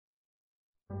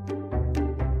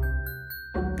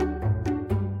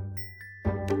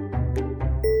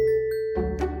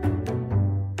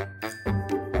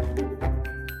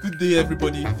day,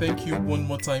 everybody. Thank you one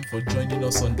more time for joining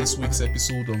us on this week's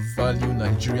episode of Value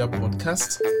Nigeria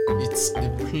podcast. It's a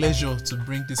pleasure to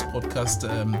bring this podcast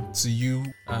to you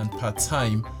and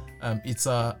part-time. It's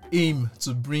our aim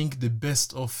to bring the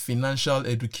best of financial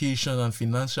education and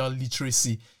financial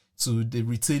literacy to the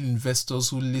retail investors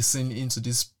who listen into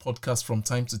this podcast from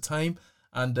time to time.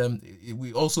 And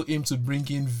we also aim to bring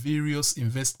in various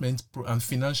investment and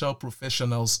financial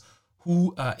professionals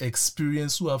who are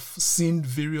experienced, who have seen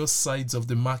various sides of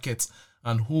the market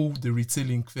and who the retail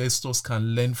investors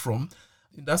can learn from.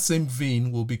 In that same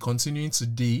vein, we'll be continuing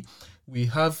today. We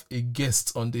have a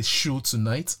guest on the show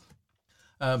tonight.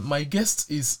 My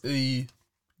guest is a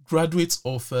graduate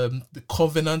of the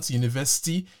Covenant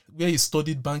University, where he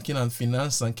studied banking and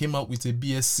finance and came out with a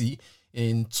BSc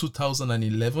in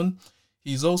 2011.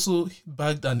 He's also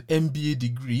bagged an MBA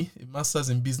degree, a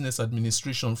Master's in Business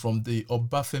Administration from the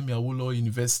Obafemi Awolowo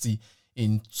University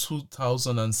in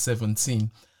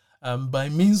 2017. By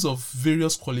means of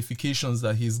various qualifications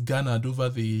that he's garnered over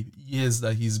the years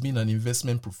that he's been an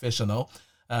investment professional,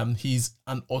 he's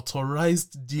an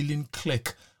authorized dealing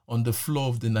clerk on the floor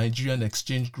of the Nigerian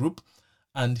Exchange Group,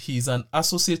 and he's an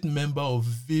associate member of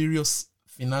various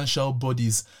financial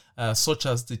bodies such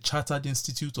as the Chartered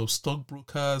Institute of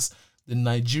Stockbrokers, the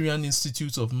Nigerian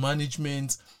Institute of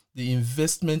Management, the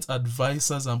Investment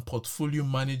Advisors and Portfolio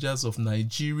Managers of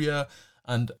Nigeria,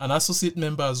 and an associate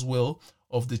member as well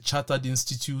of the Chartered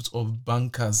Institute of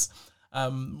Bankers.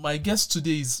 My guest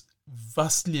today is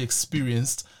vastly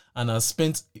experienced and has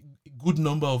spent a good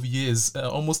number of years,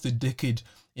 almost a decade,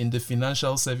 in the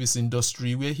financial service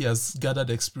industry, where he has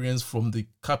gathered experience from the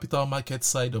capital market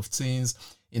side of things,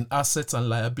 in assets and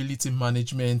liability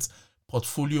management,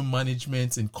 portfolio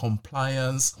management, in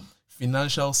compliance,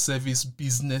 financial service,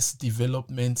 business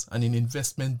development, and in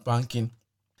investment banking.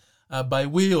 By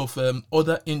way of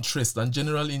other interests and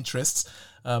general interests,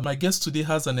 my guest today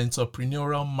has an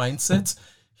entrepreneurial mindset.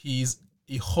 He's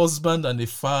a husband and a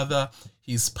father.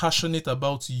 He's passionate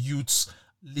about youth,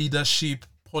 leadership,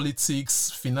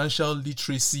 politics, financial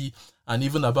literacy, and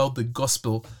even about the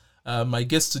gospel. My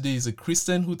guest today is a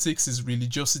Christian who takes his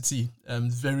religiosity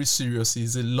very serious.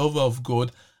 He's a lover of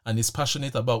God and is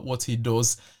passionate about what he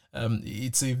does.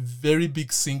 It's a very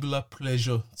big singular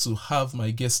pleasure to have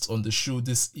my guest on the show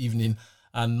this evening.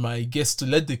 And my guest, to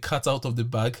let the cat out of the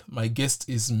bag, my guest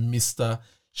is Mr.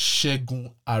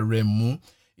 Segun Aremu.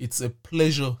 It's a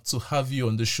pleasure to have you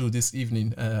on the show this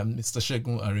evening, Mr.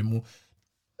 Segun Aremu.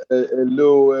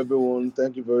 Hello, everyone.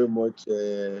 Thank you very much,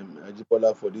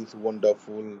 Ajibola, for this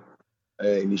wonderful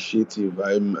initiative.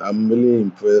 I'm really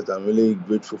impressed. I'm really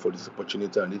grateful for this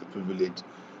opportunity and this privilege.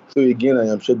 So again, I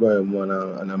am Segun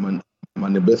Aremu, and I'm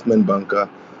an investment banker,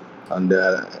 and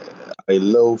I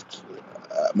loved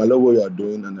what you are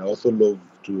doing, and I also love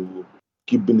to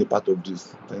keep being a part of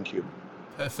this. Thank you.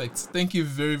 Perfect. Thank you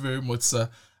very, very much, sir.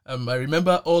 I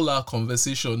remember all our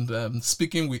conversation,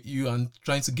 speaking with you and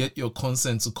trying to get your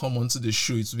consent to come onto the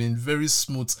show. It's been very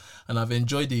smooth and I've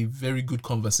enjoyed a very good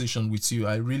conversation with you.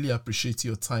 I really appreciate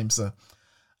your time, sir.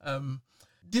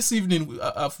 This evening,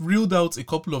 I've reeled out a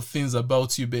couple of things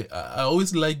about you, but I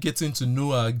always like getting to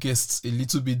know our guests a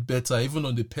little bit better, even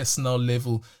on the personal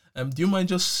level. Do you mind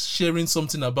just sharing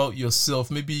something about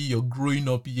yourself, maybe your growing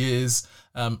up years,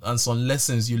 and some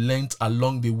lessons you learned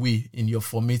along the way in your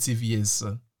formative years,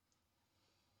 sir?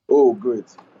 Oh, great.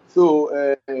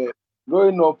 So,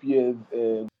 growing up years,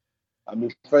 I'm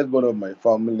the firstborn of my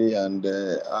family, and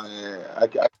I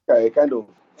kind of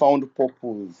found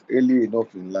purpose early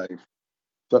enough in life.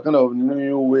 So I kind of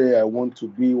knew where I want to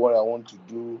be, what I want to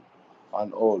do,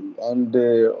 and all. And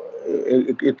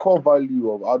a core value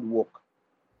of hard work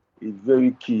is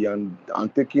very key, and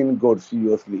taking God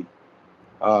seriously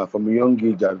from a young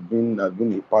age has been a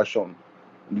passion.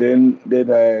 Then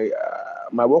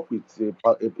my work with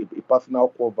a personal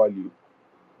core value,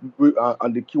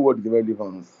 and the keyword is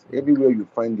relevance. Everywhere you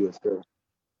find yourself,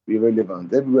 be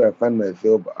relevant. Everywhere I find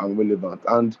myself, I'm relevant.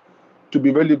 And to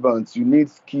be relevant, you need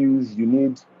skills, you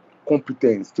need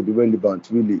competence to be relevant,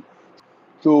 really.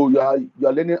 So you are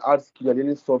learning hard skill, you're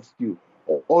learning soft skill,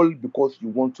 all because you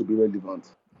want to be relevant.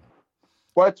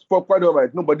 Quite all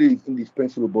right. Nobody is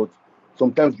indispensable, but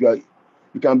sometimes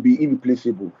you can be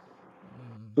irreplaceable.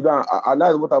 So that I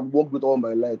like what I've worked with all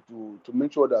my life to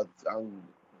make sure that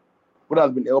what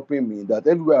has been helping me, that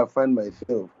everywhere I find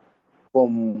myself,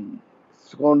 from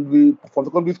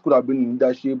secondary school, I've been in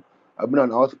leadership, I've been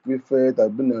an house prefect,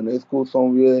 I've been an school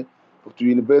somewhere, to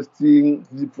university,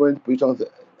 different positions,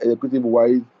 executive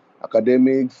wise,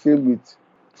 academic, same with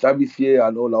service here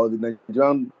and all. I was the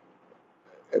Nigerian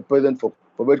president for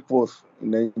Red Cross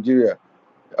in Nigeria.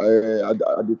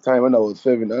 at the time when I was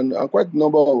serving, and quite a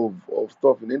number of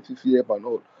stuff in NCCF and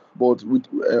all. But with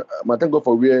my thank God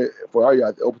for how He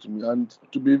has helped me, and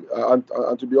to be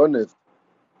honest,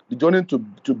 the journey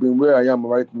to being where I am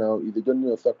right now is a journey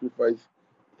of sacrifice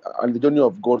and the journey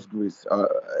of God's grace.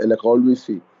 Like I always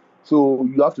say, so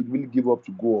you have to really give up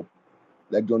to go up.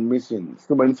 Like John Mason,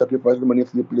 so many sacrifices, so many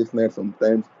sleepless nights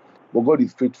sometimes, but God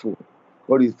is faithful.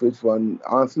 God is faithful, and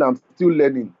honestly, I'm still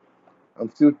learning. I'm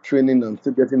still training. I'm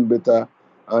still getting better,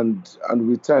 and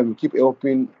with time, we keep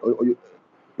helping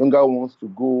younger ones to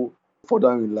go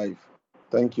further in life.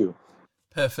 Thank you.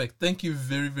 Perfect. Thank you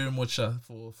very, very much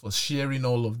for sharing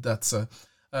all of that, sir.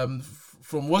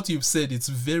 From what you've said, it's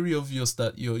very obvious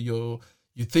that you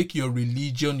take your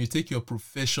religion, you take your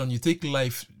profession, you take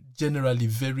life generally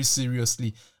very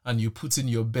seriously, and you put in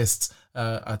your best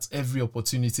at every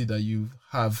opportunity that you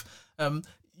have.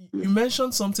 You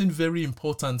mentioned something very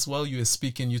important while you were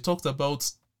speaking. You talked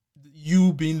about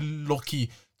you being lucky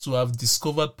to have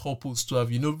discovered purpose, to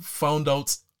have found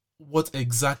out what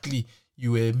exactly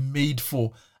you were made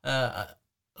for.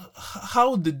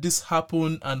 How did this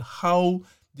happen, and how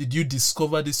did you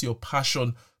discover this your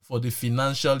passion for the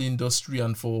financial industry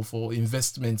and for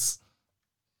investments?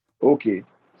 Okay,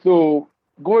 so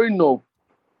growing up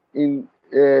in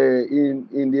the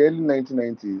early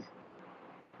 1990s,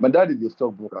 my dad is a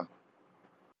stockbroker,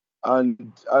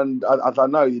 and as I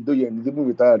now he's even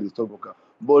retired as a stockbroker.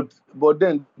 But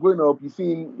then growing up, you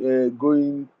see him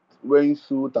going wearing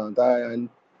suit and tie, and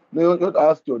you just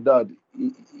ask your dad.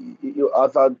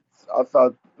 As at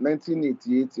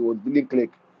 1988, he was billing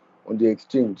clerk on the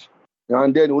exchange,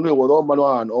 and then it was all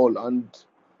manual and all. And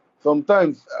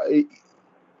sometimes it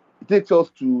takes us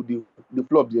to the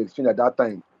floor of the exchange at that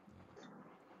time.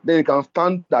 Then you can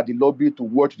stand at the lobby to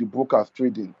watch the brokers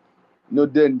trading.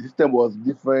 Then the system was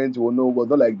different. Was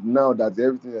not like now that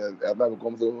everything has now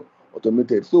become so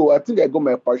automated. So I think I got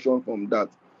my passion from that.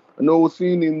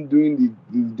 Seeing him doing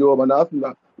the job, and I asked him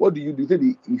that, what do you do? He said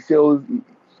he sells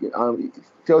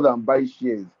and buys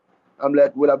shares. I'm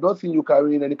like, well, I've not seen you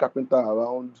carrying any carpenter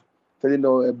around, selling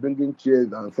or bringing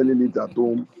chairs and selling it at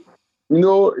home.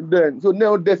 Now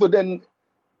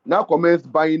commence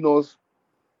buying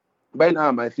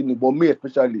our machine, but me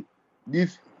especially,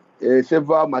 this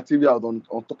several materials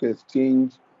on stock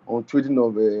exchange, on trading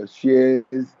of shares,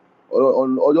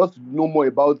 or just know more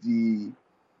about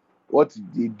what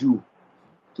they do.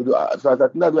 So I think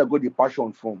that's where I got the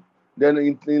passion from. Then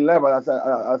in life, as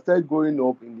I started growing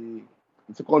up in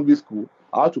secondary school,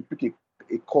 I had to pick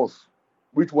a course,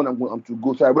 which one I'm to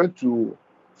go. So I went to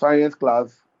science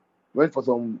class, went for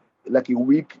some like a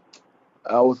week.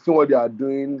 I was seeing what they are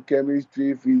doing,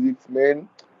 chemistry, physics, man.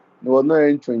 There was no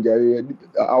entry.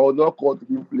 I was not called to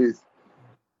this place.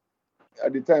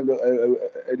 At the time,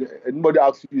 anybody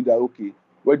asks you that, okay,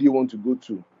 where do you want to go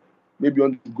to? Maybe you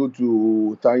want to go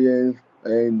to science,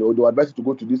 and or they advise you to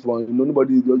go to this one.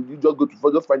 Nobody, you just go to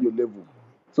first, just find your level.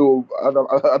 So as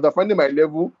I finding my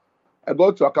level, I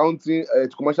got to accounting, to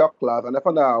commercial class, and I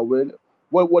found out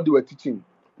what they were teaching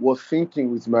was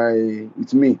thinking with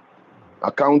me.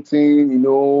 Accounting,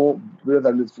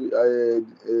 business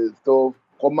stuff,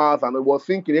 commerce, and I was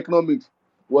thinking economics,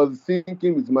 was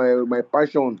thinking with my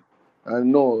passion,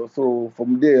 and no. So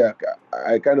from there,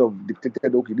 I kind of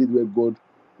dictated, okay, this is where God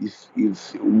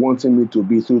is wanting me to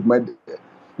be. So with my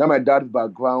dad's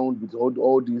background with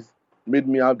all this made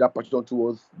me have that passion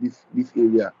towards this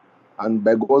area, and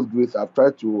by God's grace, I've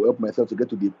tried to help myself to get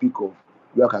to the peak of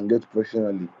where I can get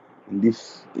professionally in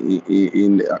this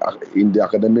in the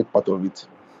academic part of it.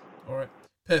 All right,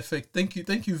 perfect. Thank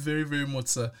you very, very much,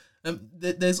 sir.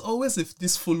 There's always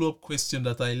this follow-up question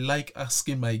that I like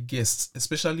asking my guests,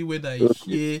 especially when I Okay.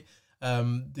 hear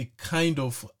the kind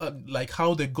of like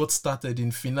how they got started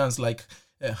in finance, like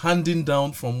handing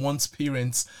down from one's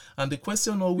parents. And the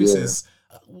question always Yeah. is,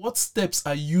 what steps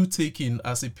are you taking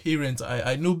as a parent?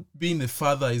 I know being a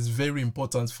father is very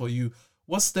important for you.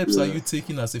 What steps are Yeah. you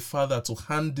taking as a father to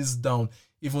hand this down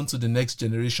even to the next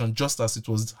generation, just as it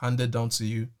was handed down to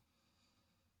you?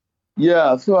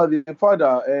 Yeah. So as a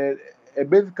father,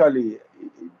 basically,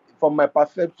 from my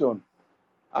perception,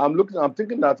 I'm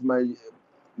thinking that my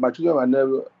children are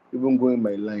never even going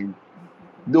my line.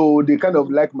 Though they kind of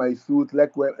like my suit,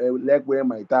 like wearing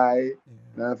my tie,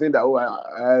 and I'm saying that, oh,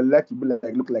 I like to be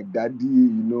like look like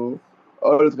daddy,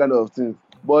 all those kind of things.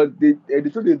 But the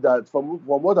truth is that from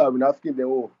what I've been asking them,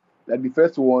 oh, like the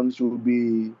first one should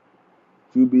be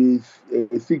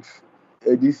six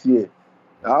this year.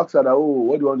 I asked her that, oh,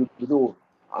 what do you want to do? So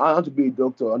I want to be a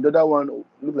doctor. And the other one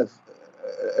look like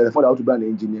father want to be an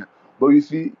engineer. But you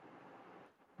see,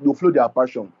 they follow their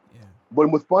passion. Yeah. But the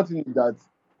most important thing is that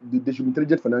they should be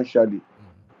intelligent financially.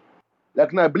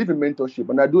 Like now, I believe in mentorship,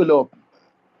 and I do a lot of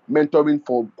mentoring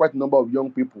for quite a number of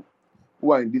young people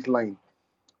who are in this line.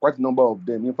 Quite a number of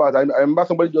them. In fact, I remember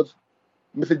somebody just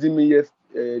messaging me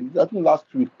I think last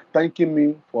week, thanking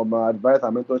me for my advice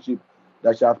and mentorship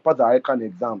that she has passed the ICANN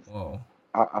exams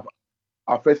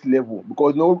at first level.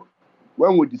 Because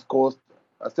when we discussed,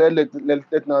 I said let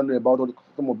her know about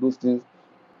some of those things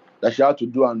that she had to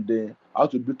do and how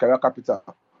to build career capital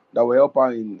that will help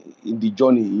her in the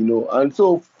journey, And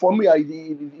so for me,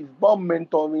 it's about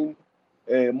mentoring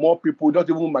more people, not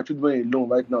even my children alone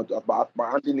right now, by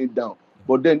handing it down.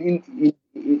 But then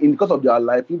in because of their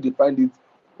life, if they find it,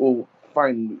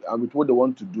 fine, and with what they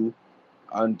want to do,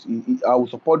 and I will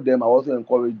support them, I will also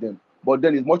encourage them. But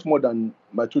then it's much more than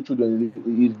my two children.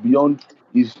 It's beyond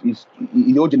his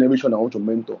own generation I want to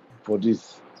mentor for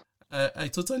this. I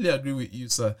totally agree with you,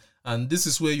 sir. And this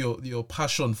is where your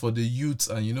passion for the youth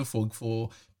and for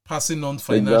passing on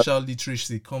financial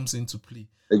literacy comes into play.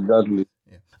 Exactly.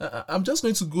 Yeah. I'm just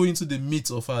going to go into the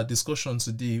meat of our discussion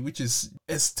today, which is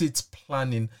estate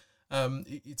planning.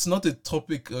 It's not a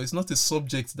topic, or it's not a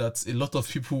subject that a lot of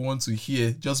people want to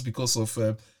hear just because of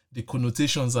the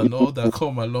connotations and all that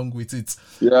come along with it.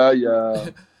 Yeah.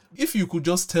 If you could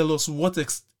just tell us what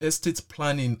estate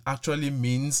planning actually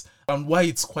means and why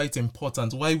it's quite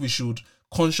important, why we should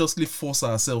consciously force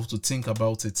ourselves to think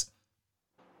about it.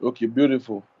 Okay,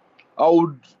 beautiful.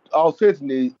 I'll say it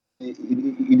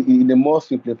in a more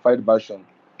simplified version.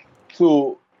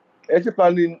 So, estate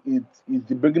planning is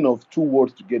the bringing of two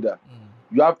words together.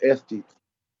 You have estate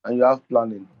and you have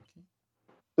planning.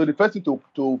 So the first thing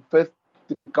to first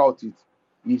think out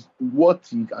is what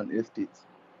is an estate.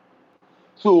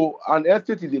 So an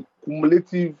estate is a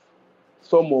cumulative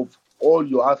sum of all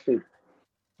your assets,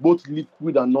 both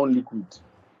liquid and non-liquid.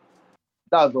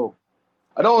 That's all.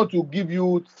 I don't want to give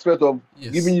you stress of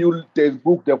giving you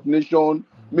textbook definition,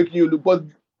 making you look. But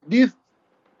this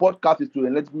podcast is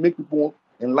to make people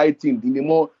enlightened in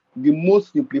the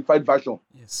most simplified version.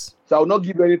 Yes. So I will not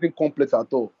give you anything complex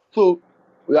at all. So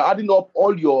we are adding up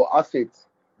all your assets,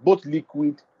 both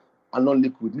liquid and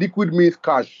non-liquid. Liquid means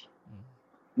cash.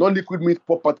 Non-liquid means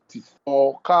properties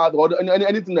or cars or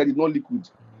anything that is non-liquid.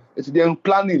 It's then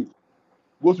planning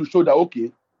goes to show that,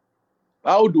 okay,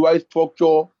 how do I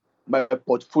structure my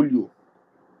portfolio?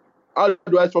 How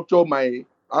do I structure my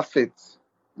assets,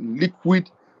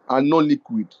 liquid and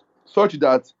non-liquid, such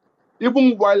that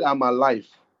even while I'm alive,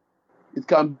 it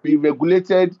can be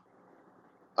regulated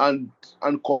and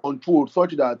controlled,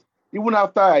 such that even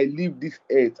after I leave this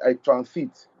earth, I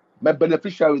transit, my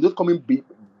beneficiaries, those coming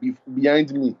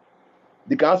behind me,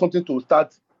 they can have something to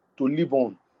start to live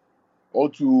on or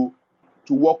to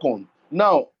work on.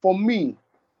 Now, for me,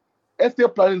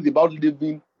 estate planning is about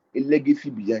leaving a legacy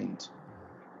behind.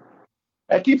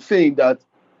 I keep saying that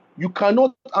you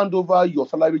cannot hand over your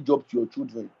salary job to your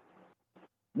children.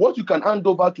 What you can hand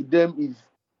over to them is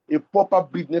a proper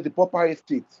business, a proper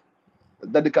estate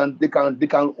that they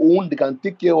can own, they can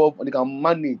take care of, and they can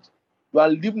manage. You are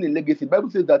leaving a legacy. The Bible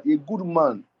says that a good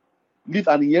man leaves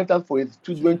an inheritance for his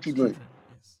children.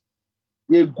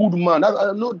 Yes. A good man.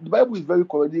 I know the Bible is very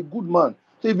correct. A good man.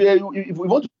 So if you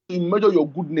want to measure your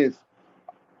goodness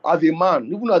as a man,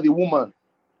 even as a woman,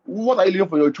 what are you leaving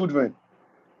for your children?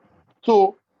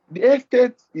 So the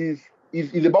estate is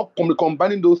about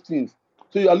combining those things.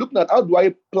 So you are looking at how do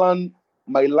I plan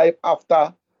my life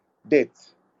after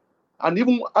death, and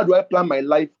even how do I plan my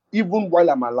life even while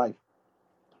I'm alive.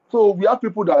 So we have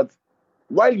people that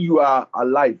while you are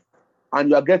alive and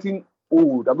you are getting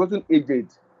old, are getting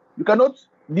aged, you cannot,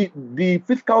 the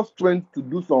physical strength to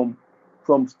do some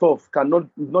stuff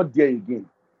is not there again.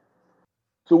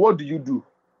 So what do?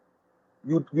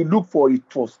 You look for a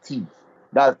trustee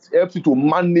that helps you to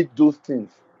manage those things.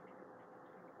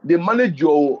 They manage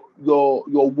your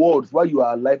words while you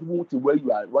are alive, even to where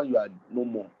you are when you are no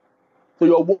more. So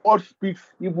your word speaks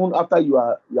even after you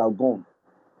are gone.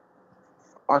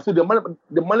 And so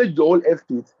they manage your whole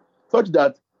estate such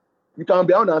that you can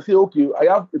be out and say, okay,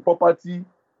 I have a property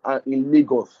in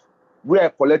Lagos where I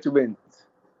collect rent.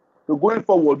 So going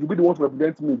forward, you'll be the one to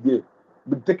represent me there,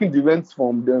 be taking the rents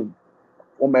from them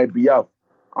on my behalf.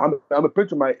 I'm a pay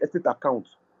to my estate account,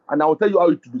 and I will tell you how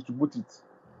to distribute it.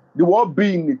 They won't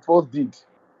be in the first deed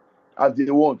as they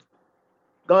want.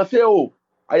 Can say, oh,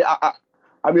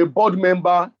 I'm a board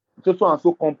member, so and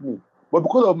so company, but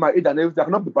because of my age and everything, I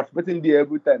cannot be participating there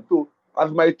every time. So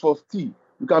as my trustee,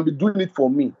 you can be doing it for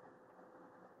me.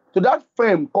 So that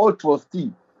firm called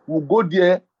trustee will go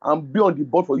there and be on the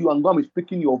board for you and go and be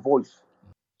speaking your voice.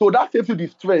 So that saves you the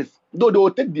stress. Though they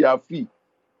will take their fee,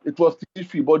 a trustee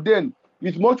fee, but then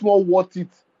it's much more worth it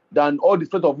than all the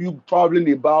sort of you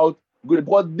traveling about.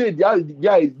 Because they is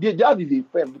a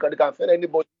firm. They can send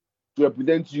anybody to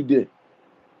represent you there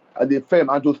as a firm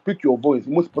and to speak your voice,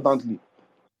 most importantly.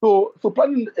 So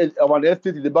planning an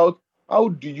estate is about how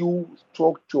do you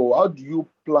structure, how do you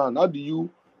plan, how do you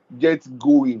get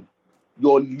going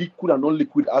your liquid and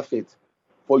non-liquid assets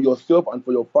for yourself and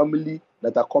for your family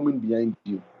that are coming behind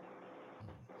you.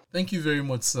 Thank you very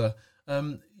much, sir.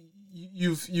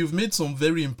 You've made some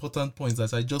very important points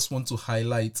that I just want to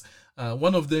highlight.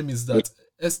 One of them is that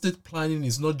estate planning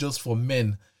is not just for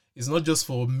men. It's not just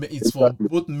for men, it's Exactly. for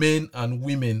both men and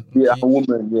women. Yeah, Okay?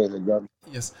 women, yes, exactly.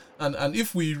 Yes. And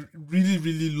if we really,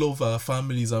 really love our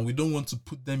families and we don't want to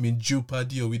put them in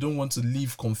jeopardy or we don't want to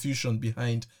leave confusion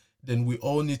behind, then we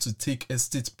all need to take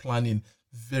estate planning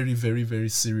very, very, very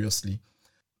seriously.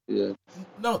 Yeah.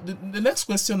 Now, the next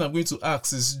question I'm going to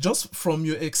ask is just from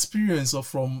your experience or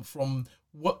from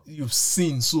what you've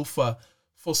seen so far,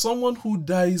 for someone who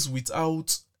dies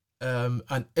without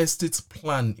an estate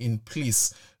plan in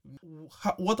place,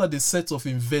 what are the sets of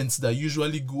events that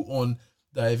usually go on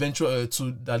that eventually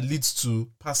that leads to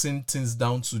passing things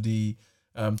down to the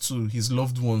to his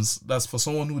loved ones? That's for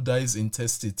someone who dies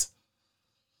intestate.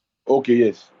 Okay,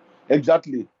 yes,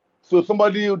 exactly. So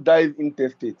somebody who dies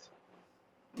intestate,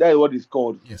 that is what it's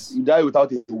called. Yes. You die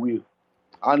without a will,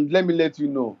 and let me let you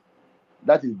know,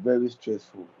 that is very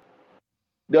stressful.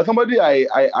 There's somebody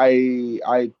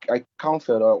I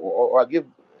counseled or I gave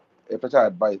a special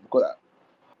advice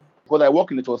because I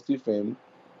work in a trustee firm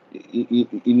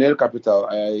in El Capital.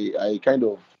 I kind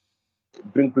of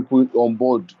bring people on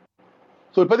board.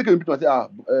 So the person came to me and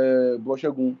say, Bro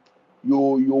Shegun,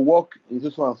 you work in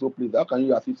so and so place. How can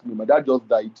you assist me? My dad just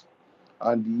died,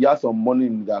 and he has some money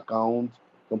in the account,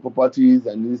 some properties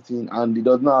and this thing, and he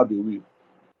does not have a will.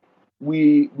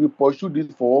 We pursued this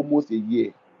for almost a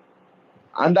year,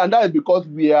 and that is because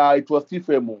we are a trustee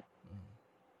firm.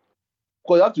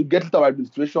 Because you have to get it out of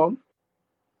administration,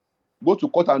 go to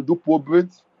court and do probate.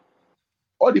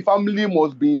 All the family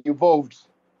must be involved.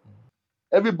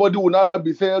 Everybody will not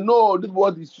be saying, no, this is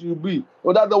what it should be.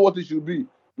 No, that's not what it should be.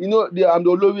 You know, I'm the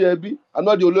Olori Ebi. I'm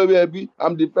not the Olori Ebi.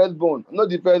 I'm the firstborn. I'm not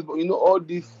the firstborn. You know, all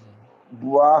this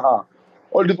buaha,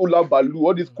 all this ula balu,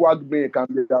 all this quagmire can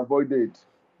be avoided.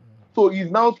 So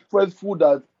it's now stressful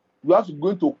that you have to go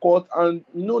into court, and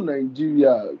you know,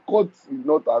 Nigeria, court is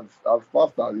not as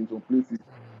fast as in some places.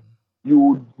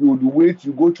 You would wait,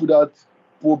 you go through that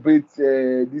probate,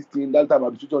 this thing, that type of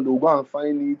administration, they will go and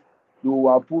sign it, they will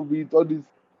approve it, all this,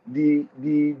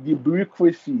 the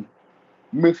bureaucracy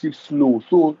makes it slow.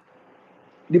 So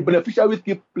the beneficiaries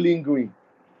keep lingering.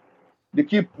 They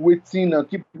keep waiting and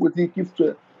keep waiting, keep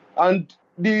stress. And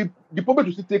the probate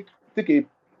will still take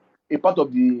a part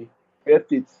of the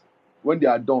estates when they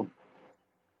are done.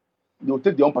 They will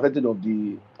take their own percentage of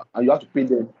the, and you have to pay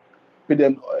them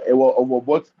over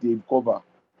what they cover.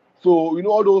 So you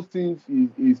know, all those things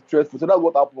is stressful. So that's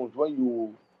what happens when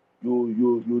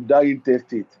you die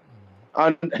intestate.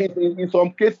 And in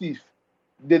some cases,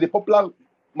 there's a popular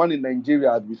man in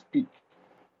Nigeria as we speak,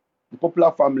 the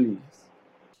popular family,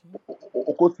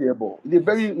 Okotiebo.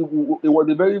 He was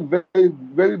a very, very,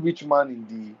 very rich man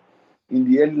in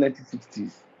the early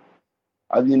 1960s.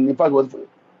 In fact,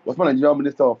 was my Nigerian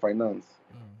Minister of Finance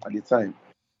at the time.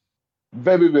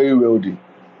 Very, very wealthy.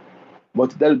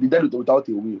 But he died without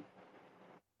a will.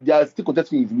 They are still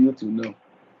contesting his will till now.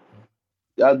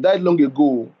 He has died long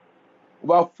ago,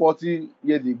 about 40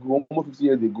 years ago, almost 50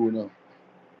 years ago now.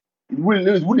 His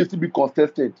will is still be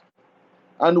contested.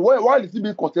 And while it's still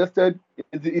being contested,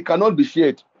 it cannot be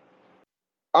shared.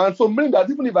 And so meaning that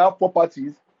even if I have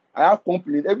properties, I have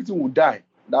companies, everything will die.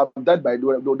 That have died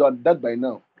by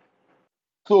now.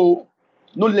 So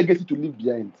no legacy to leave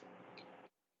behind.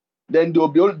 Then there will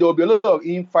be a lot of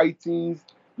infighting,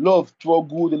 a lot of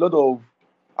struggles, a lot of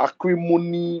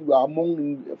acrimony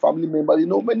among family members. You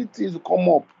know, many things will come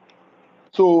up.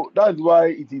 So that's why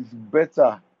it is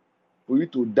better for you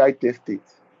to die testate.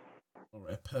 All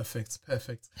right, perfect.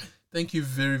 Thank you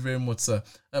very, very much, sir.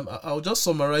 I'll just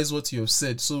summarize what you have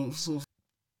said. So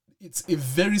it's a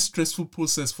very stressful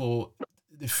process for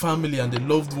the family and the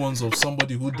loved ones of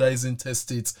somebody who dies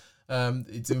intestate.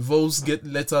 It involves get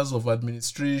letters of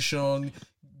administration,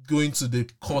 going to the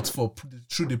court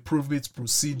through the probate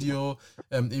procedure,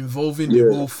 involving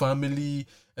the whole family.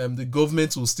 The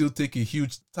government will still take a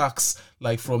huge tax,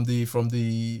 like from the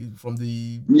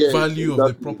value of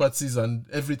the properties and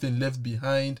everything left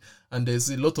behind, and there's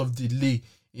a lot of delay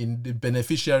in the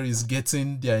beneficiaries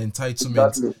getting their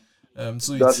entitlement.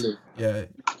 So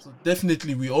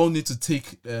definitely we all need to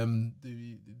take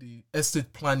the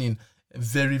estate planning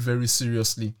very, very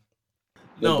seriously.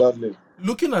 Now,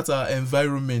 Looking at our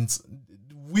environment,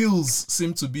 wills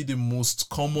seem to be the most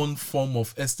common form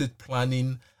of estate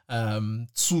planning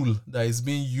tool that is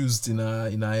being used in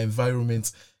our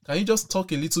environment. Can you just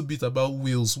talk a little bit about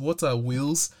wills? What are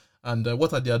wills, and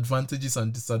what are the advantages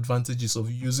and disadvantages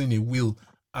of using a will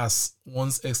as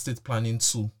one's estate planning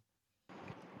tool?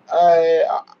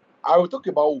 I will talk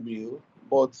about will,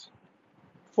 but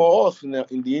for us in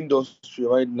the industry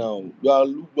right now, we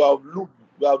have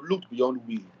looked beyond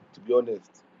will, to be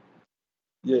honest.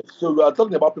 Yes, so we are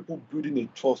talking about people building a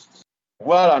trust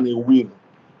rather than a will.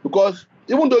 Because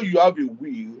even though you have a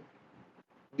will,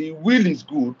 the will is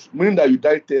good, meaning that you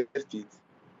die test it.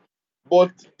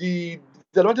 But the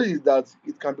disadvantage is that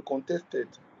it can be contested.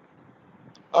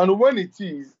 And when it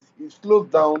is, it slows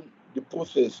down the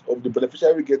process of the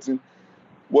beneficiary getting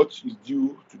what is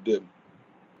due to them.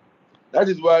 That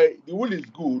is why the will is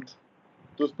good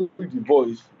to speak the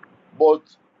voice, but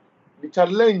the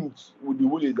challenge with the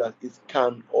will is that it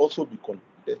can also be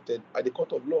contested at the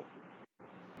court of law.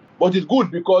 But it's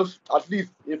good because at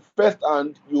least if first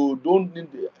hand you don't need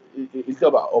it's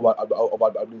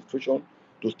about administration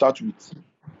to start with.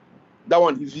 That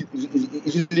one is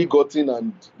easily gotten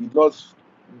and it's not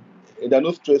and there's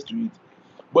no stress to it.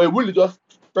 But it will just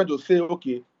try to say,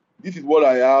 okay, this is what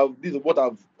I have, this is what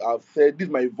I've said, this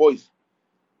is my voice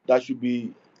that should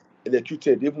be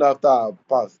executed even after I've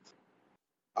passed.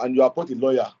 And you appoint a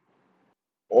lawyer,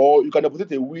 or you can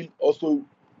deposit a will also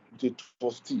with a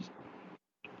trustee.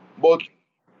 But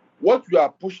what we are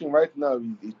pushing right now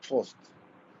is a trust,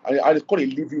 and it's called a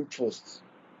living trust.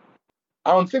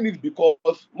 I'm saying this because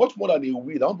much more than a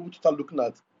will, I want people to start looking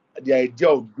at the idea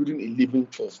of building a living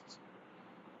trust.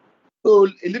 So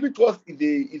a living trust is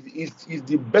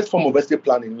the best form of estate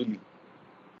planning, really.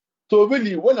 So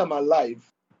really, when I'm alive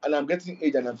and I'm getting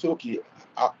age and I'm saying, okay,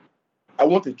 I, I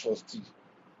want a trustee.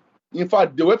 In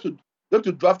fact, they have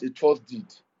to draft a trust deed.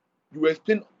 You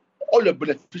explain all your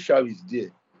beneficiaries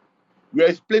there. You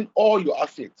explain all your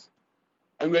assets.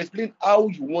 And you explain how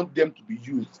you want them to be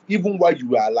used, even while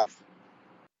you are alive.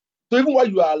 So even while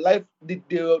you are alive, they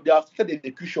have set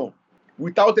execution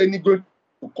without any going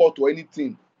to court or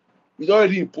anything. It's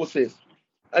already in process.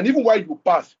 And even while you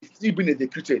pass, it's still being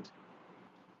executed.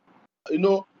 You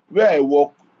know, where I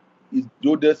work is the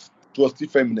oldest trustee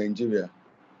firm in Nigeria.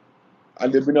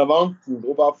 And they've been around for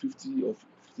over 50 or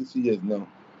 60 years now.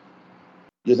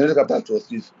 The United Capital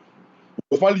Trustees.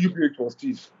 We finally UPA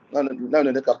trustees. Now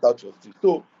the Capital Trustees.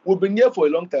 So we've been here for a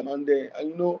long time, and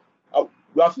you know,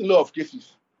 we have seen a lot of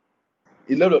cases.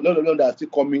 A lot of them that are still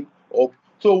coming up.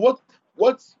 So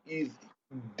what is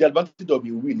the advantage of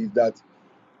a will is that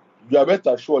you are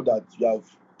better assured that you have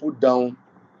put down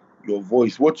your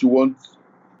voice, what you want,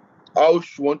 how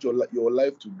you want your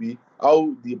life to be,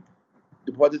 how the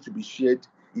property to be shared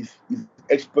is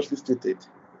expressly stated.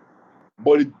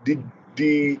 But the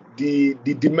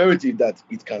demerit is that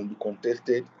it can be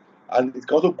contested, and it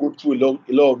can also go through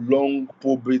a lot of long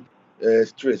probate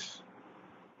stress.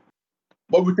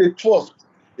 But with a trust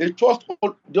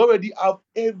they already have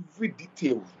every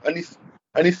detail, and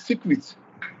it's secret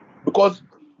because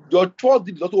your trust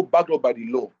deed is also backed up by the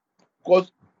law.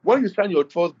 Because when you sign your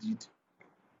trust deed,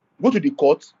 go to the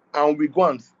court and we go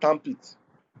and stamp it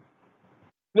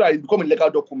so that it become a legal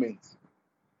document.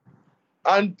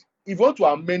 And if you want to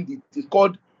amend it, it's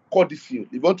called codicil.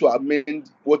 If you want to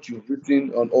amend what you've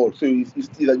written on all, so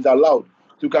it's allowed.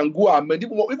 So you can go amend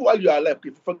even while you are alive.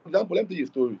 Okay, for example, let me tell you a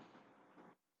story.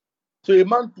 So a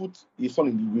man put his son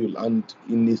in the will and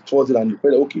in his trust deed, and he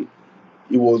felt okay,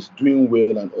 he was doing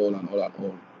well and all and all and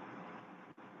all.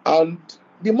 And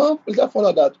the man later found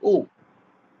out that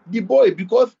the boy,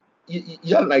 because he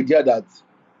had an idea that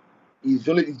he's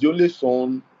the only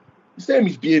son, he said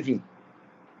he's misbehaving.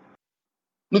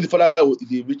 No, the father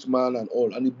is a rich man and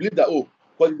all, and he believed that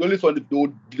because he's the only son,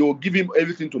 they will give him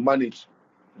everything to manage,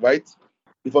 right?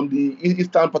 From the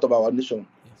eastern part of our nation,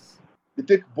 Yes. they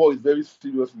take boys very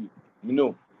seriously, you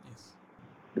know. Yes.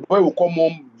 The boy will come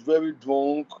home very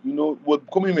drunk, you know, was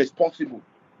becoming irresponsible.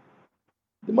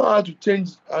 The man had to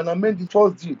change and amend the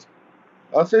trust deed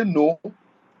and say, no,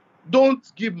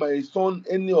 don't give my son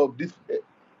any of this,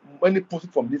 any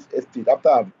profit from this estate after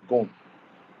I've gone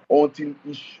until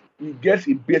he gets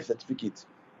a birth certificate.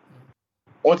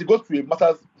 Until he goes to a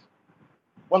master's,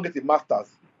 one gets a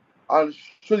master's and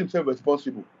shows himself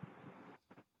responsible.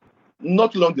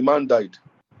 Not long the man died,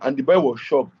 and the boy was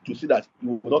shocked to see that he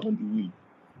was not on the will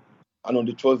and on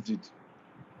the trust deed.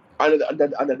 And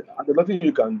there's nothing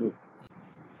you can do.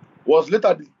 Was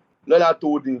later the lawyer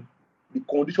told him the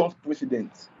conditions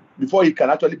precedent before he can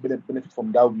actually benefit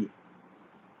from that will.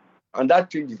 And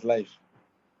that changed his life.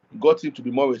 It got him to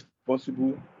be more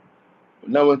responsible,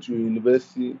 Now went to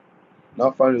university,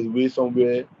 now found his way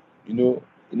somewhere, you know,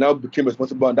 he now became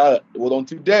responsible, and that was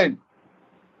until then.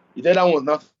 The other one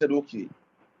now said, okay,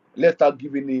 let's start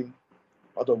giving him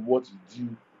out of what is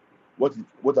due,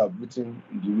 what I've written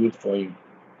in the will for him.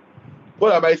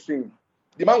 What am I saying?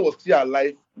 The man was still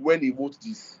alive when he wrote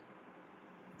this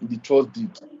in the trust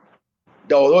deed.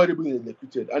 That was already being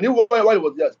executed. And even while he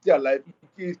was still alive,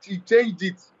 he changed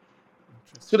it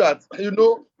so that,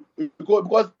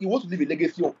 because he wants to leave a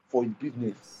legacy for his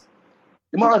business.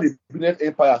 The man has a business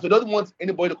empire, so he doesn't want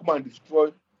anybody to come and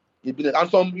destroy his business.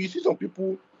 And you see some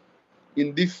people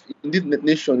in this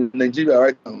nation, in Nigeria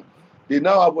right now, they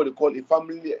now have what they call a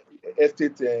family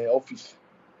estate office,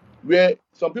 where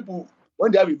some people,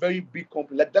 when they have a very big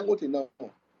company like Dangote now,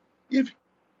 if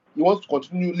he wants to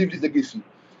continue live this legacy,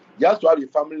 he has to have a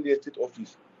family estate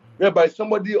office, whereby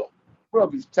somebody, one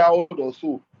of his child or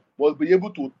so, must be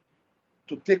able to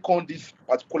take on this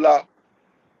particular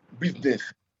business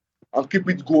and keep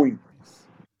it going.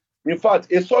 In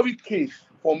fact, a sorry case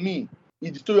for me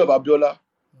is the story of Abiola.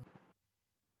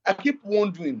 I keep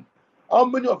wondering, how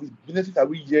many of his businesses are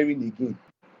we hearing again?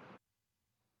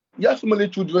 He has so many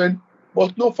children,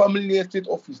 but no family estate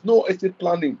office, no estate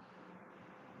planning.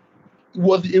 He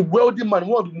was a wealthy man,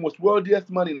 one of the most wealthiest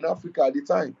men in Africa at the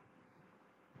time.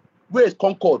 Where is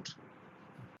Concord?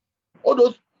 All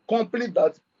those companies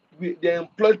that they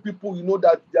employed people,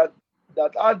 that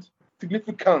had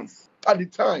significance at the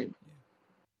time.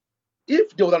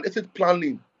 If there was an estate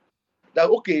planning, that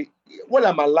okay, while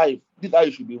I'm alive, this is how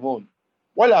it should be run.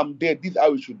 While I'm dead, this is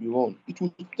how it should be run. It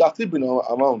would have still been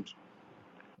around.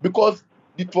 Because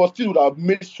the trustees would have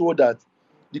made sure that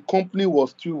the company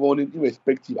was still running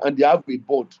irrespective, and they have a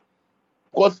board.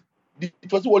 Because the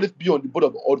trustee will always be on the board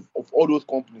of all those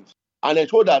companies and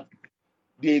ensure that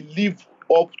they live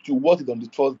up to what is on the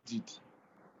trust deed.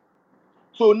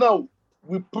 So now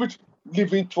we preach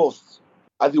living trust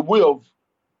as a way of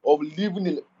leaving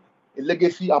a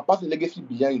legacy and passing a legacy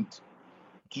behind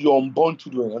to your unborn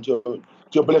children and to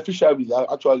your beneficiaries,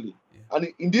 actually. Yeah. And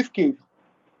in this case,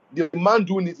 the man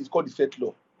doing it is called the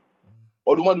settlor,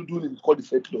 or the one who doing it is called the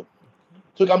settlor.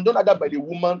 So if I'm done either by the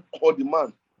woman or the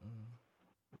man,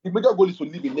 the major goal is to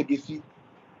leave a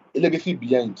legacy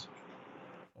behind.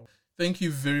 Thank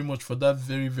you very much for that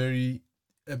very, very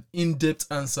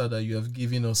in-depth answer that you have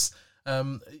given us.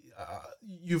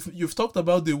 You've talked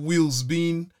about the wills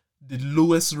being the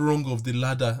lowest rung of the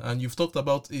ladder, and you've talked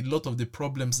about a lot of the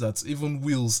problems that even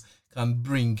wills can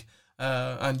bring.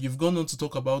 And you've gone on to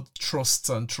talk about trusts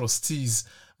and trustees.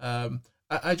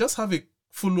 I just have a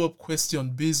follow-up question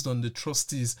based on the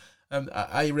trustees.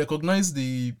 I recognize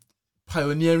the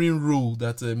pioneering role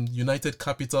that United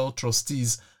Capital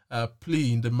trustees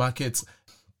play in the market.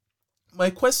 My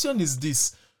question is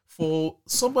this: for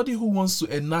somebody who wants to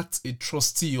enact a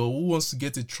trustee or who wants to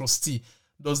get a trustee,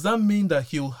 does that mean that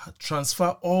he'll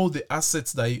transfer all the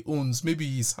assets that he owns, maybe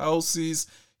his houses,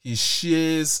 his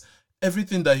shares,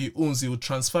 everything that he owns, he will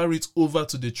transfer it over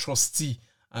to the trustee,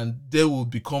 and they will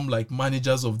become like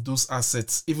managers of those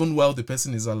assets even while the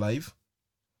person is alive?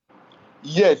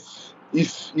 Yes,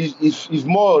 it's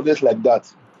more or less like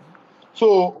that.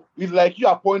 So it's like you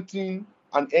appointing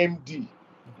an MD,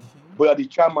 but you're the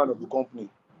chairman of the company.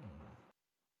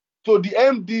 So the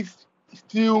MD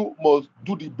still must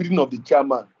do the bidding of the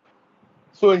chairman.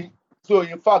 So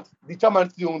in fact, the chairman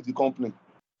still owns the company.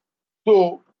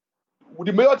 So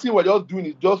the major thing we're just doing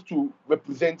is just to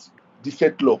represent the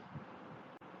settlor,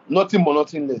 nothing more,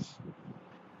 nothing less.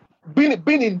 Being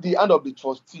in the hand of the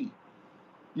trustee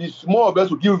is more or less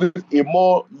to give it a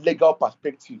more legal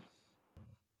perspective,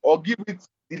 or give it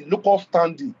the local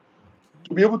standing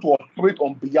to be able to operate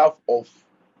on behalf of.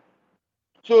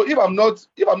 So if I'm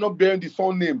not bearing the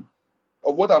surname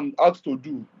of what I'm asked to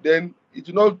do, then it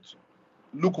will not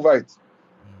look right.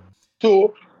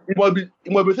 So it must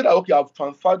be said that okay, I've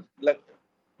transferred more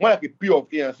like a P of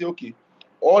A, and say okay,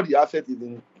 all the assets is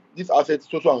in this asset,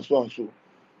 so and so and so.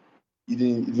 Is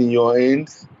in your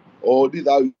hands, or this is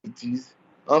how it is.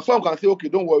 And some can say, okay,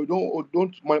 don't worry,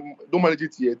 don't manage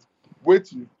it yet. Wait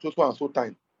till so and so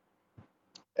time.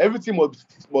 Everything must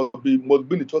be in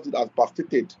the trust deed as per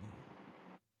stated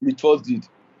in the trust deed.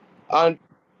 And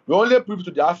we only privy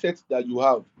to the assets that you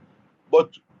have.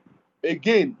 But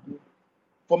again,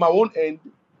 from our own end,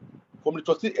 from the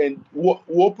trustee end, we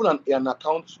open an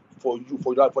account for you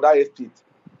for that estate,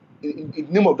 in the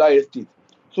name of that estate.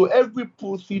 So every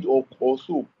proceed or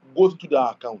so goes into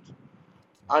that account,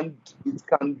 and it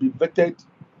can be vetted,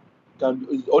 can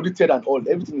be audited, and all.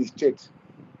 Everything is checked.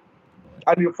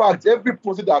 And in fact, every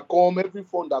proceed that come, every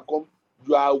fund that come,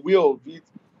 you are aware of it,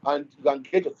 and you can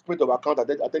get a split of account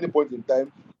at any point in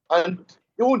time, And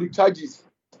even the charges,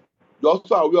 you're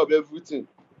also aware of everything.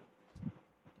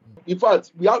 In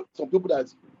fact, we have some people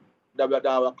that are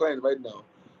our clients right now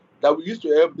that we used to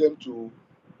help them to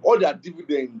all their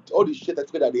dividend, all the share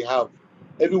certificate that they have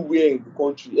everywhere in the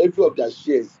country, every of their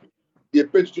shares, they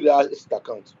pay to their asset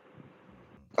account.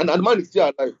 And the man is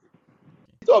still alive.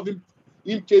 Instead of him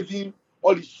chasing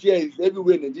all the shares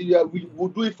everywhere in Nigeria, we will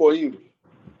do it for him.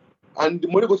 And the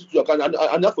money goes to your account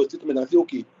and ask for a statement and say,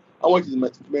 okay, how much is my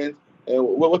statement?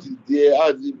 What is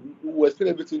there? We will explain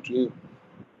everything to him.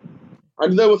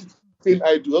 And then was saying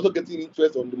I do also getting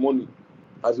interest on the money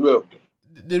as well.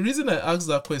 The reason I asked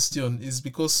that question is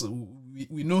because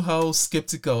we know how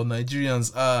skeptical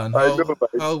Nigerians are and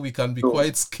how we can be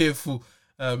quite careful.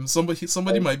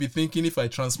 Somebody might be thinking, if I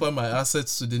transfer my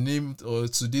assets to the name or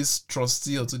to this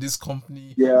trustee or to this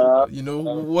company,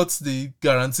 what's the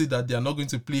guarantee that they are not going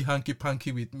to play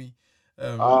hanky-panky with me?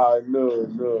 No.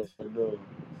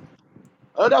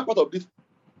 Another part of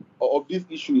this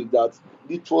issue is that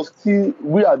the trustee,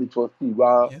 we are the trustee, we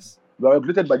are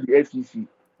regulated by the SEC.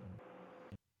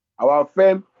 Our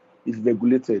firm is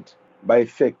regulated by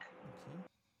SEC.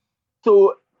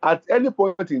 So at any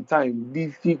point in time,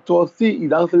 the trustee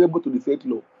is answerable to the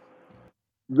settlor.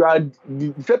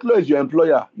 The settlor is your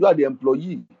employer, you are the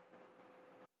employee.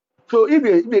 So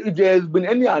if there has been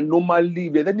any anomaly,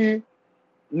 if there's any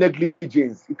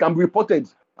negligence, it can be reported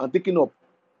and taken up.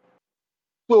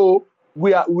 So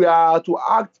we are to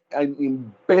act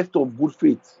in best of good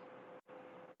faith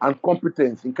and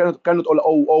competence in kind of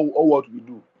all what we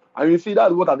do. And you see,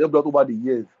 that's what I've helped over the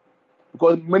years.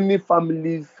 Because many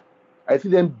families, I see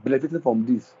them benefiting from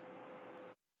this.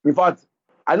 In fact,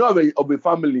 I know of a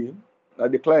family,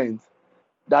 the clients,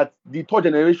 that the third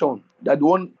generation, that the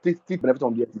one takes benefit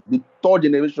from the third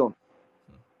generation.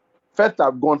 First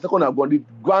have gone, second have gone, the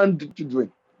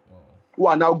grandchildren who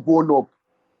are now grown up,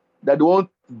 that they want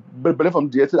benefit from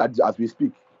the estate as we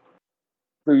speak.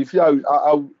 So you see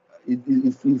how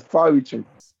it's far-reaching.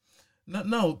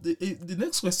 Now, the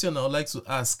next question I would like to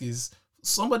ask is,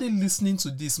 somebody listening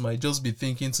to this might just be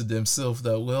thinking to themselves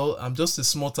that, well, I'm just a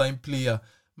small-time player.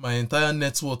 My entire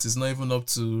net worth is not even up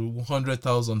to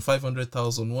 100,000,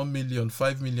 500,000, 1 million,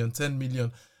 5 million, 10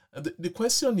 million. The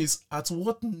question is, at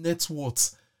what net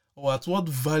worth or at what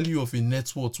value of a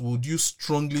net worth would you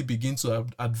strongly begin to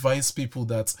advise people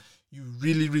that you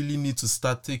really, really need to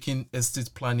start taking estate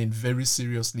planning very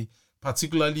seriously,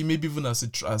 particularly maybe even as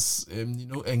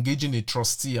engaging a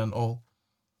trustee and all?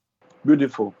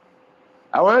 Beautiful.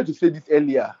 I wanted to say this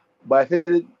earlier, but I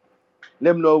said,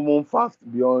 let me not move fast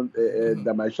beyond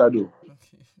my shadow.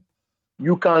 Okay.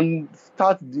 You can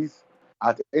start this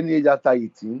at any age after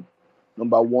 18,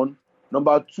 number one.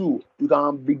 Number two, you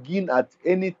can begin at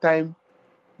any time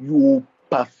you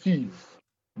perceive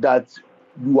that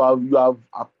you have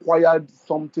acquired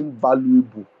something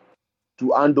valuable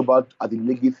to hand over as a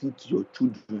legacy to your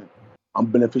children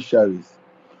and beneficiaries.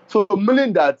 So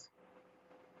meaning that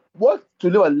what to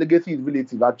live as legacy is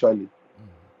relative actually.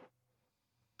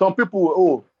 Some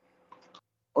people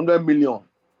 100 million.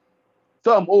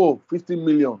 Some 50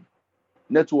 million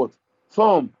net worth.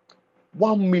 Some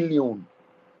 1 million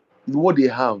is what they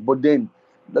have. But then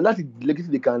that is the legacy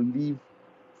they can leave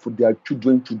for their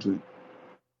children.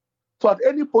 So at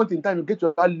any point in time, you get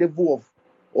to that level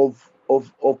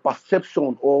of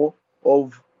perception or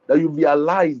of that you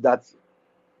realize that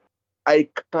I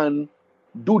can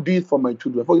do this for my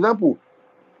children. For example,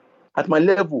 at my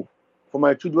level, for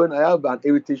my children, I have an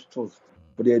heritage trust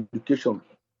for their education.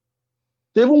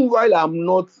 So even while I'm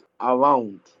not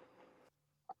around,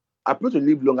 I pray to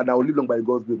live long and I will live long by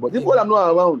God's grace. But even while I'm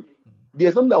not around,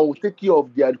 there's something that will take care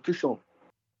of their education.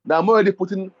 That I'm already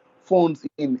putting funds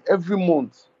in every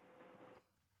month.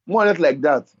 More or less like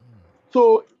that.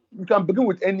 So you can begin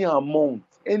with any amount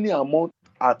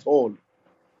at all,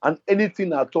 and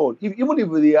anything at all. Even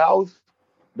if the house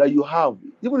that you have,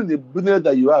 even in the business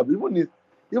that you have, even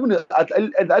at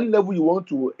that level you want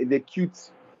to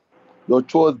execute your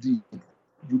trust deed,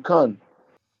 you can.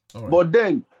 Right. But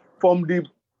then from the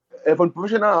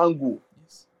professional angle,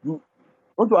 you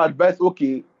want to advise,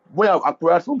 okay, when you have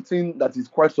acquired something that is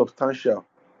quite substantial,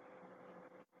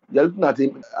 you're looking at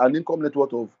an income net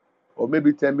worth of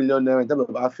maybe 10 million naira in terms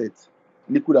of assets,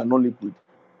 liquid and non-liquid.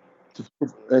 So,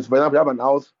 for example, you have an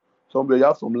house somewhere, you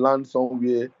have some land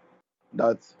somewhere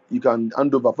that you can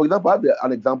hand over. For example, I have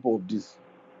an example of this.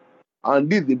 And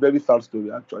this is a very sad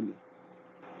story, actually.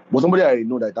 But somebody I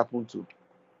know that it happened to.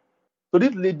 So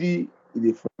this lady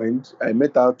is a friend. I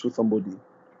met her through somebody.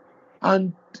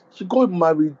 And she got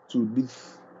married to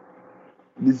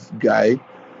this guy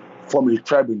from a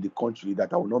tribe in the country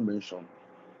that I will not mention.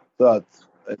 So that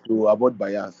to avoid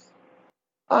bias.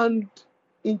 And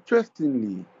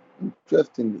interestingly,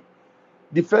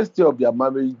 the first year of their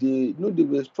marriage, they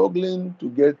were struggling to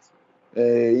get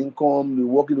income, they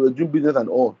were doing business and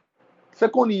all.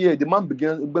 Second year, the man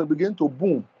began to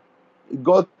boom. He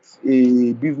got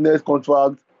a business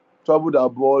contract, traveled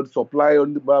abroad, supply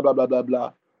on blah blah blah blah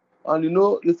blah. And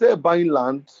they started buying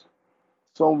land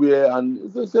somewhere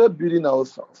and they started building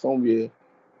house somewhere.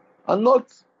 And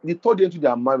not the third year into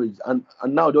their marriage, and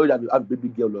now they already have a baby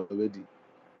girl already.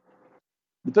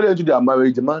 The third year into their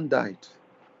marriage, the man died.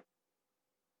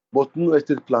 But no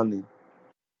estate planning.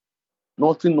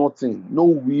 Nothing, no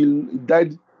will. He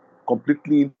died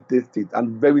completely intestate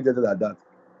and very intestate like that.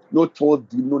 No trust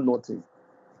deed, no nothing.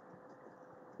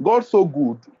 God so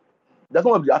good. That's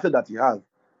one of the assets that he has.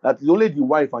 That is only the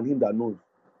wife and him that knows.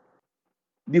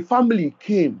 The family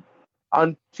came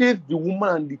and chased the woman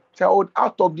and the child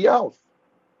out of the house.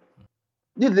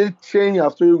 This lady sharing her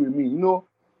story with me.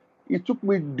 It took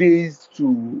me days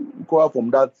to recover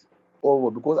from that over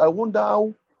because I wonder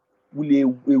how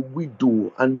will a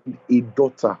widow and a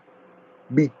daughter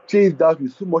be chased out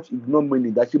with so much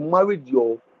ignominy that she married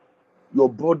your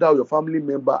brother or your family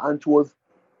member and she was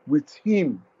with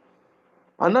him.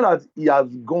 And now that he has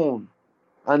gone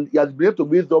and he has been able to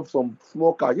raise up some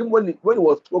small cash, even when he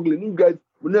was struggling, you guys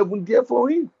were not even there for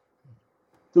him.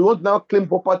 So you want to now claim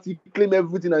property, claim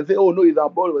everything and say, oh no, he's our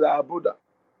brother.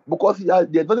 Because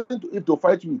there's nothing to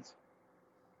fight with.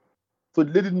 So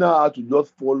the lady now had to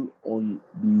just fall on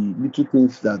the little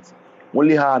things that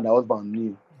only her and her husband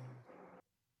knew.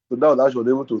 So that was how she was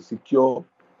able to secure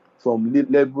some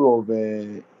level of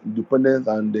independence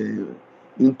and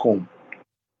income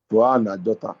for her and her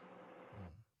daughter.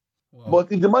 Wow.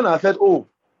 But if the man had said, oh,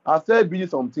 I started building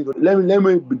something, so let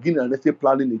me begin and let's say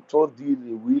planning a trust deal,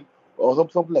 a will, or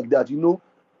something like that,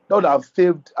 that would have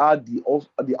saved her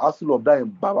the hassle of that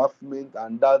embarrassment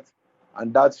and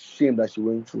that shame that she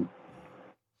went through.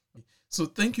 So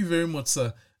thank you very much,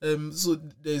 sir. So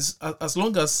there's as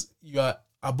long as you are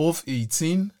above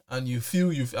 18 and you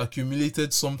feel you've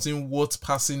accumulated something worth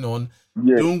passing on,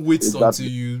 don't wait until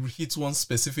you hit one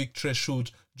specific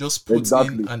threshold. Just put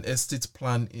in an estate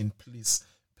plan in place.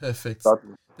 Perfect.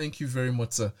 Exactly. Thank you very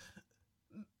much, sir.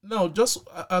 Now, just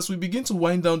as we begin to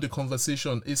wind down the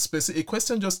conversation, a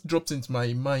question just dropped into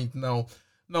my mind now.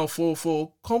 Now,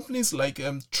 for companies like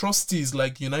trustees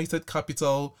like United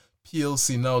Capital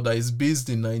PLC now that is based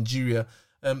in Nigeria,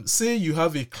 say you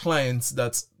have a client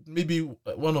that maybe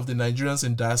one of the Nigerians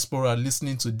in diaspora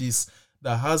listening to this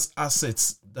that has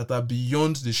assets that are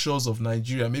beyond the shores of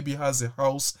Nigeria, maybe has a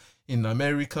house in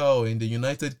America or in the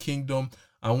United Kingdom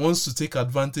and wants to take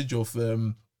advantage of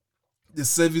the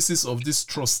services of these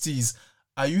trustees.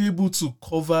 Are you able to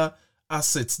cover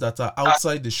assets that are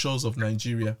outside the shores of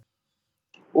Nigeria?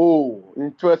 Oh,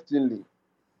 interestingly,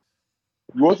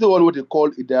 we also want what they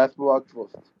call a diaspora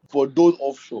trust for those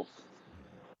offshore.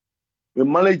 We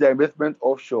manage their investment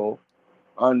offshore,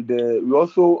 and we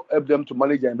also help them to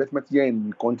manage their investment here in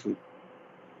the country.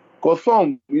 Because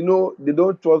some, they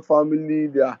don't trust family.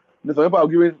 Some people are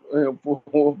giving,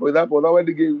 for example, when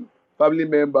they give family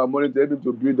member money to help them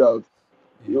to build out,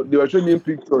 they were showing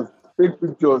pictures, fake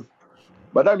pictures.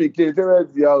 By the time they came, they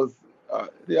said, the house,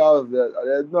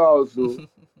 there's no house.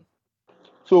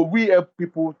 So we help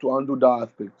people to handle that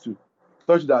aspect too,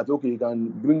 such that you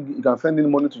can send in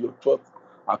money to your trust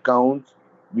account.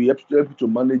 We help you to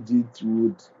manage it.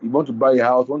 You want to buy a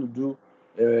house, want to do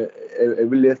a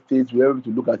real estate, we're able to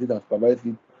look at it and supervise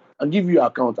it and give you an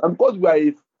account. And because we are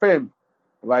a firm,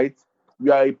 right?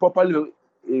 We are a properly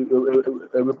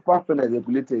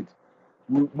regulated.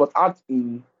 We must act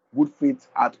in good faith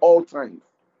at all times.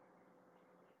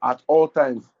 At all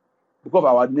times, because of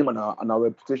our name and our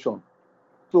reputation.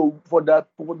 So for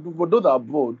those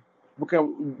abroad,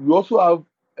 we also have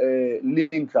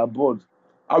links abroad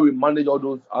how we manage all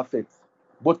those assets,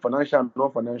 both financial and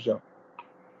non-financial.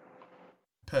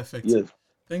 Perfect. Yes.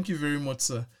 Thank you very much,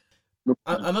 sir.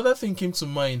 Another thing came to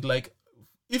mind, like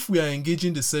if we are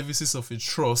engaging the services of a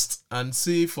trust and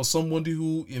say for somebody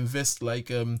who invests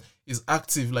is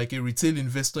active like a retail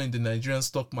investor in the Nigerian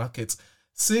stock market,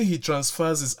 say he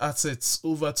transfers his assets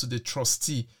over to the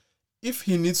trustee, if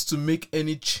he needs to make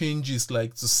any changes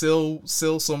like to sell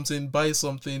something, buy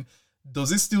something,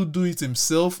 does he still do it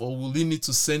himself or will he need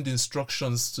to send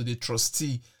instructions to the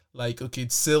trustee like, okay,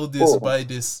 sell this, buy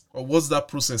this, or what's that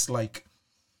process like?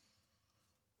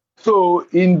 So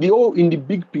in the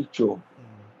big picture,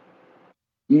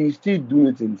 he's still doing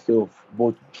it himself,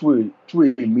 but through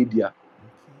a media,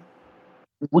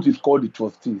 which is called the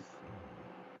trustees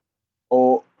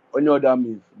or any other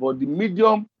means. But the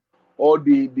medium or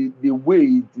the way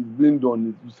it is being done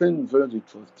is you send information to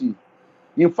the trustee.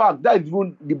 In fact, that is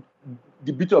even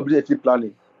the beauty of business estate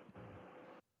planning.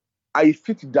 I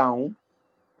sit down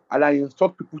and I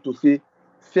instruct people to say,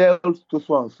 sell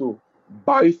so and so,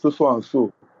 buy so and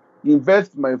so,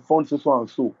 invest my funds so and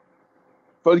so.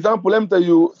 For example, let me tell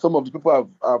you some of the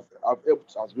people I've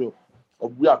helped as well, or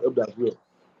we have helped as well.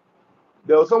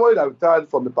 There was somebody that retired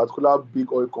from a particular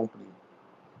big oil company,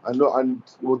 and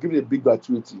he was given a big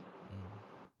gratuity.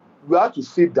 We had to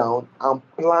sit down and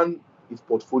plan his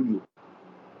portfolio,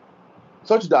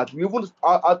 such that we even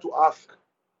had to ask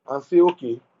and say,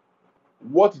 okay,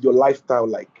 what is your lifestyle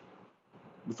like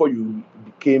before you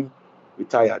became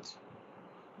retired?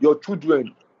 Your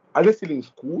children, are they still in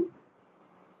school?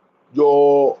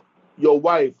 Your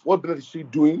wife, what business is she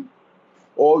doing?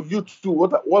 Or you too,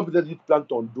 what business you plan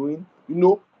on doing?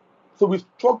 So we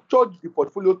structured the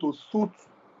portfolio to suit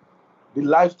the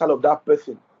lifestyle of that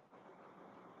person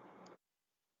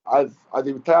as a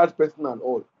retired person and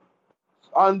all.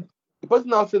 And the person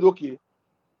now said, okay,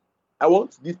 I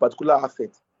want this particular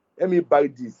asset. Let me buy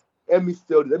this. Let me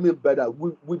sell this. Let me buy that.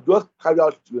 We just carry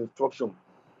out your instruction.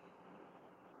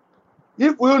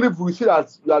 If we see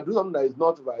that you are doing something that is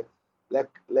not right,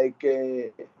 like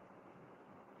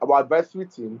our advisory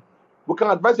team, we can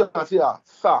advise you and say,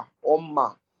 sir or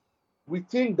ma, we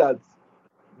think that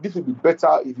this will be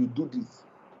better if you do this.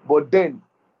 But then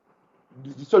the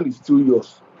decision is still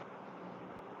yours.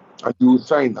 And you will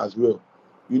sign as well.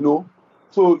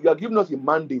 So you are giving us a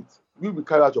mandate. We will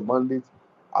carry out your mandate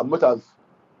as much as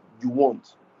you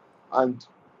want. And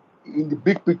in the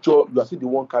big picture, you are still the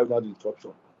one carrying out the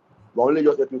instruction. We're only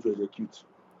just helping to execute.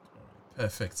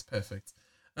 Perfect.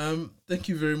 Thank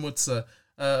you very much, sir.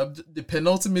 The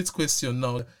penultimate question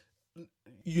now.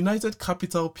 United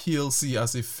Capital PLC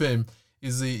as a firm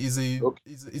is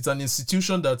an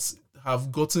institution that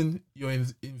have gotten your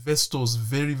investors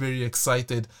very, very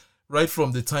excited right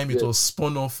from the time it was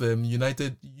spun off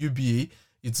United UBA.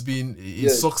 It's been a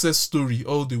success story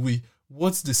all the way.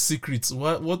 What's the secret?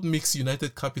 What makes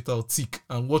United Capital tick,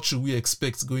 and what should we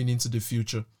expect going into the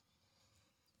future?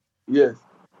 Yes.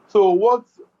 So what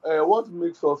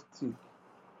makes us tick?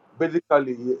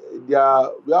 Basically, we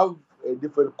have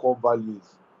different core values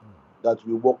that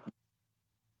we work with,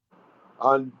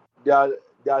 and there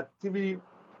are three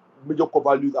major core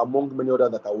values among many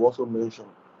others that I will also mention.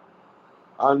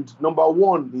 And number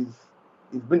one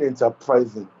is being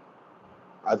enterprising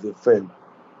as a firm.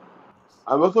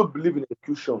 I also believe in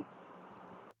execution,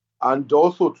 and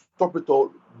also to top it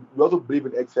all, we also believe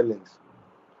in excellence.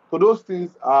 So those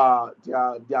things are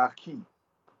key.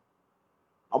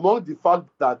 Among the fact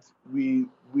that we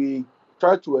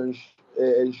try to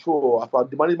ensure, as far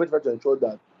the management try to ensure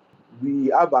that we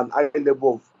have an high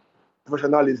level of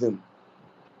professionalism.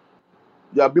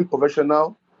 You are being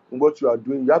professional in what you are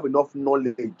doing. You have enough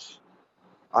knowledge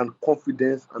and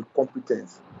confidence and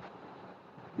competence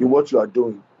in what you are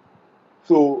doing.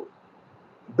 So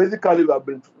basically, we have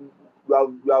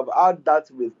had that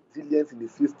resilience in the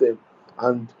system,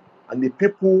 and the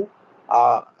people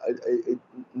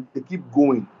they keep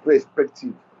going,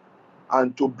 irrespective,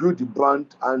 and to build the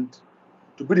brand and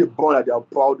to build a brand that they are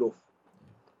proud of.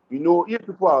 If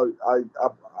people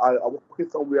are working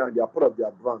somewhere and they are proud of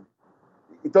their brand,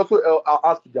 it also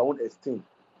adds to their own esteem.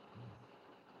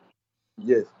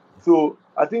 Yes. So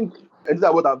I think these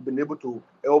are what have been able to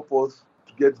help us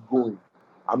to get going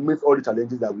and meet all the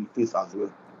challenges that we face as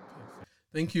well.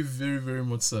 Thank you very, very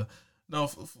much, sir. Now,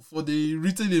 for the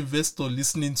retail investor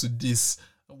listening to this,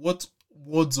 what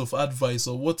words of advice,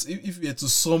 or what if you had to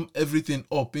sum everything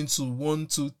up into 1,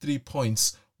 2, 3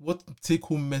 points, what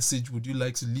take-home message would you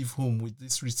like to leave home with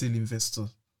this retail investor?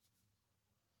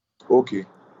 Okay.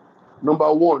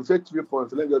 Number one, say 3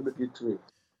 points. Let me just make it 3.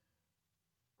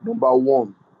 Number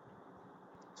one,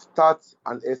 start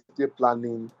an estate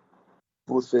planning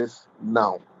process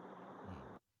now.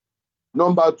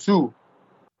 Number 2,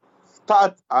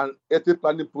 start an estate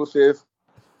planning process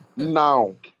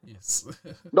now. Yes.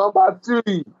 Number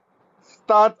 3,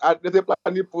 start an estate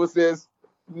planning process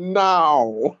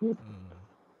now.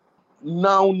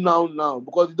 Now,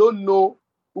 because you don't know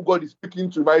who God is speaking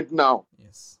to right now.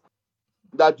 Yes.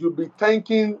 That you'll be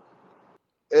thanking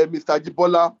Mr.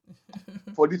 Jibola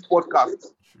for this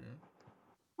podcast. Sure.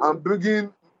 And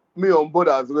bringing me on board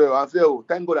as well and say, oh,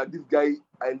 thank God that this guy,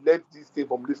 I learned this thing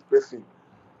from this person.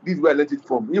 This is where I learned it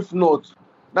from. If not,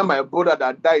 now my brother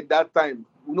that died that time,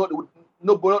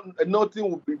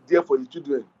 nothing would be there for his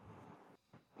children.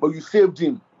 But you saved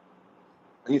him,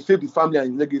 and you saved his family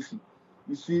and his legacy.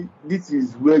 You see, this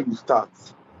is where you start.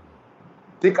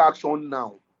 Take action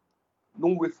now. No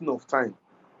wasting of time.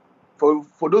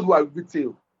 for those who are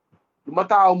retail, no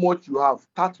matter how much you have,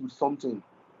 start with something.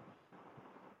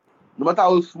 No matter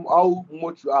how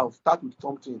much you have, start with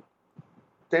something.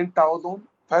 10,000,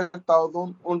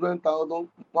 5,000, 100,000,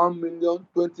 1 million,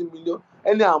 20 million,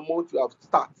 any amount you have,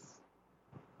 start.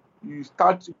 You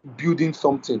start building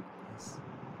something,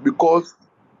 because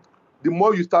the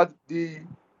more you start, the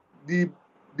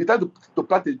time to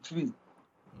plant a tree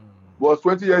was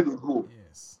 20 years ago.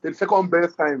 Yes. The second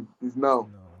best time is now.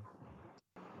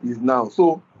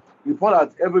 So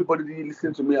important that everybody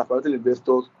listening to me as financial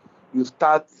investors, you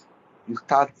start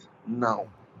now.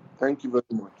 Thank you very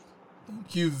much.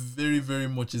 Thank you very, very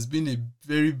much. It's been a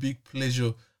very big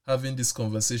pleasure having this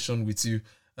conversation with you.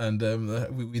 And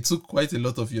we took quite a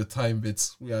lot of your time, but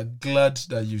we are glad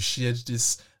that you shared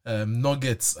this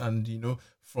nuggets and,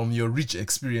 from your rich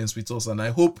experience with us. And I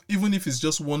hope, even if it's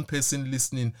just one person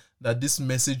listening, that this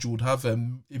message would have a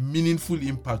meaningful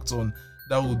impact on.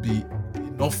 That would be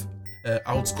enough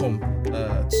outcome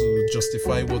to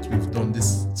justify what we've done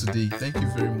this today. Thank you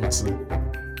very much, sir.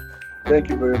 Thank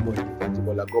you very much. Thank you,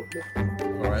 God bless.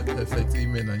 All right, perfect.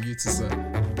 Amen. And you too,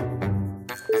 sir.